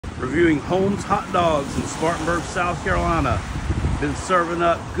reviewing Holmes Hot Dogs in Spartanburg, South Carolina. Been serving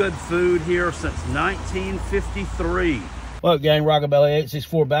up good food here since 1953. What up, gang? Rockabilly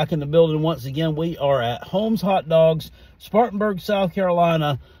 864 back in the building once again. We are at Holmes Hot Dogs, Spartanburg, South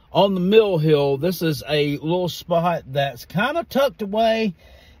Carolina, on the Mill Hill. This is a little spot that's kind of tucked away,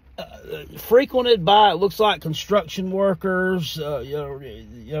 frequented by, it looks like, construction workers,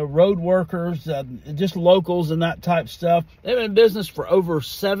 road workers, just locals and that type stuff. They've been in business for over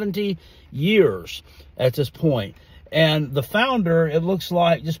 70 years at this point. And the founder, it looks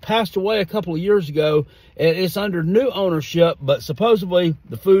like, just passed away a couple of years ago. It's under new ownership, but supposedly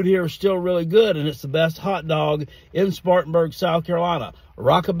the food here is still really good, and it's the best hot dog in Spartanburg, South Carolina.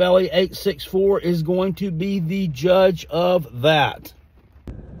 Rockabilly 864 is going to be the judge of that.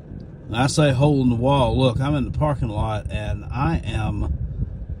 I say hole in the wall. Look, I'm in the parking lot, and I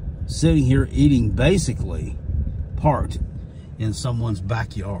am sitting here eating, basically parked in someone's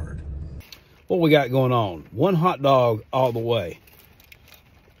backyard. What we got going on? One hot dog all the way.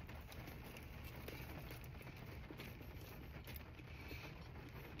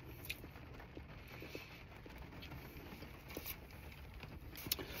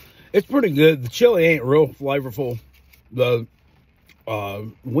 It's pretty good. The chili ain't real flavorful. The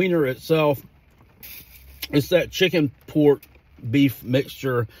wiener itself, it's that chicken, pork, beef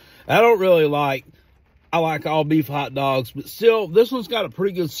mixture. I like all beef hot dogs, but still, this one's got a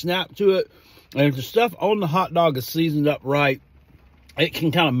pretty good snap to it. And if the stuff on the hot dog is seasoned up right, it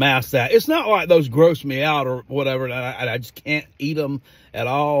can kind of mask that. It's not like those gross me out or whatever, and I just can't eat them at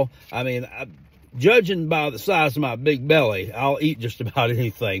all. I mean, judging by the size of my big belly, I'll eat just about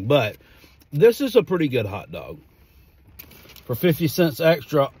anything. But this is a pretty good hot dog. For 50 cents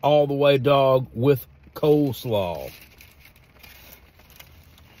extra, all the way dog with coleslaw.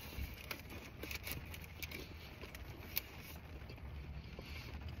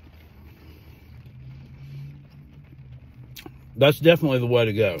 That's definitely the way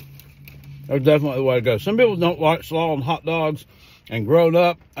to go. That's definitely the way to go. Some people don't like slaw on hot dogs, and growing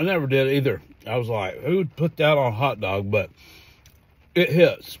up, I never did either. I was like, who would put that on a hot dog? But it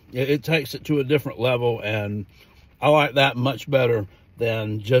hits. It takes it to a different level, and I like that much better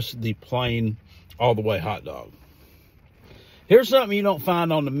than just the plain all-the-way hot dog. Here's something you don't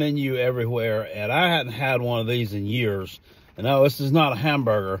find on the menu everywhere, and I hadn't had one of these in years. And no, this is not a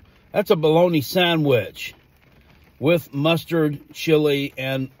hamburger. That's a bologna sandwich with mustard, chili,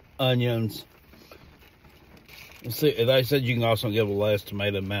 and onions. Let's see. They said you can also give a lettuce,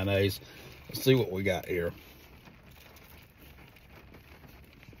 tomato, and mayonnaise. Let's see what we got here.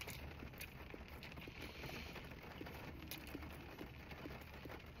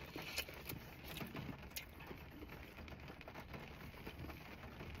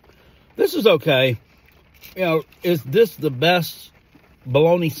 This is okay. You know, is this the best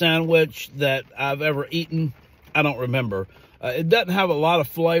bologna sandwich that I've ever eaten? I don't remember. It doesn't have a lot of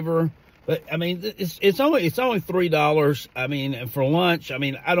flavor, but I mean, it's only $3. I mean, and for lunch, I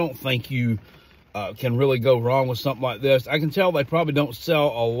mean, I don't think you can really go wrong with something like this. I can tell they probably don't sell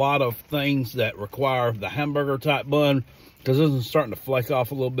a lot of things that require the hamburger type bun, because this is starting to flake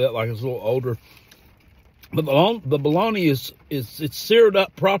off a little bit, like it's a little older. But the bologna it's seared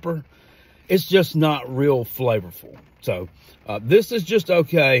up proper. It's just not real flavorful. So this is just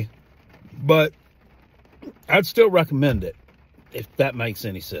okay, but I'd still recommend it, if that makes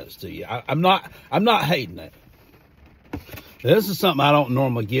any sense to you. I'm not hating it. This is something I don't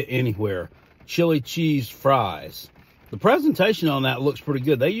normally get anywhere. Chili cheese fries. The presentation on that looks pretty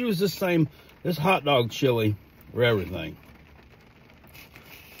good. They use this hot dog chili for everything.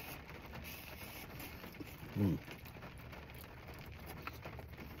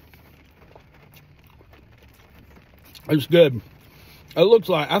 It's good. It looks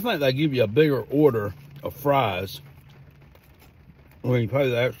like, I think they give you a bigger order of fries when you pay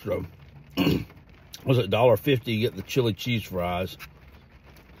the extra. Was it $1.50 you get the chili cheese fries?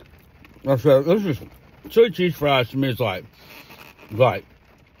 So this is chili cheese fries. To me, it's like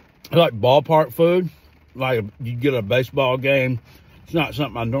ballpark food, like you get a baseball game. It's not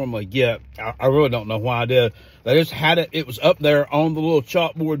something I normally get. I really don't know why I did. They just had it. It was up there on the little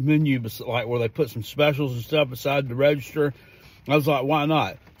chalkboard menu, like where they put some specials and stuff beside the register. I was like, why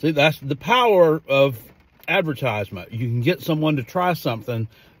not? See, that's the power of advertisement. You can get someone to try something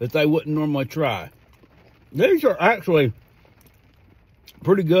that they wouldn't normally try. These are actually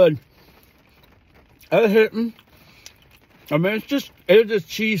pretty good. Hitting. I mean, it's just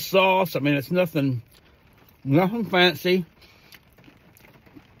cheese sauce. I mean, it's nothing fancy.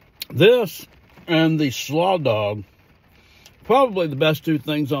 This and the slaw dog, probably the best two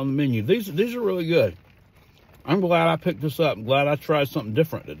things on the menu. These are really good. I'm glad I picked this up. I'm glad I tried something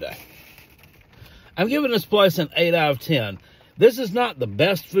different today. I'm giving this place an 8 out of 10. This is not the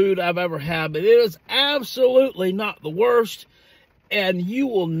best food I've ever had, but it is absolutely not the worst. And you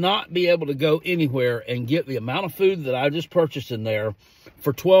will not be able to go anywhere and get the amount of food that I just purchased in there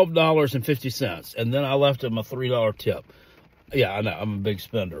for $12.50. And then I left them a $3 tip. Yeah, I know, I'm a big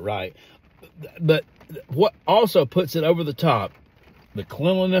spender, right? But what also puts it over the top, the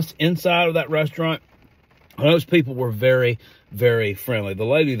cleanliness inside of that restaurant, those people were very, very friendly. The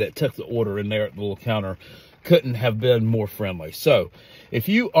lady that took the order in there at the little counter couldn't have been more friendly. So if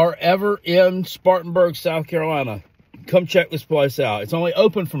you are ever in Spartanburg, South Carolina, come check this place out. It's only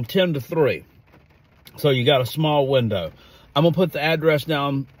open from 10 to 3. So you got a small window. I'm going to put the address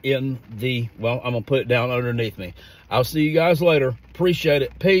down in the, well, I'm going to put it down underneath me. I'll see you guys later. Appreciate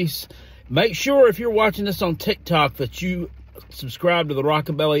it. Peace. Make sure if you're watching this on TikTok that you subscribe to the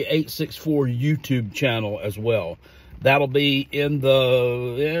Rockabilly 864 YouTube channel as well. That'll be in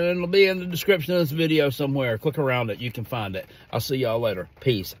the description of this video somewhere. Click around it. You can find it. I'll see y'all later.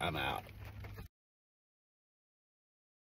 Peace. I'm out.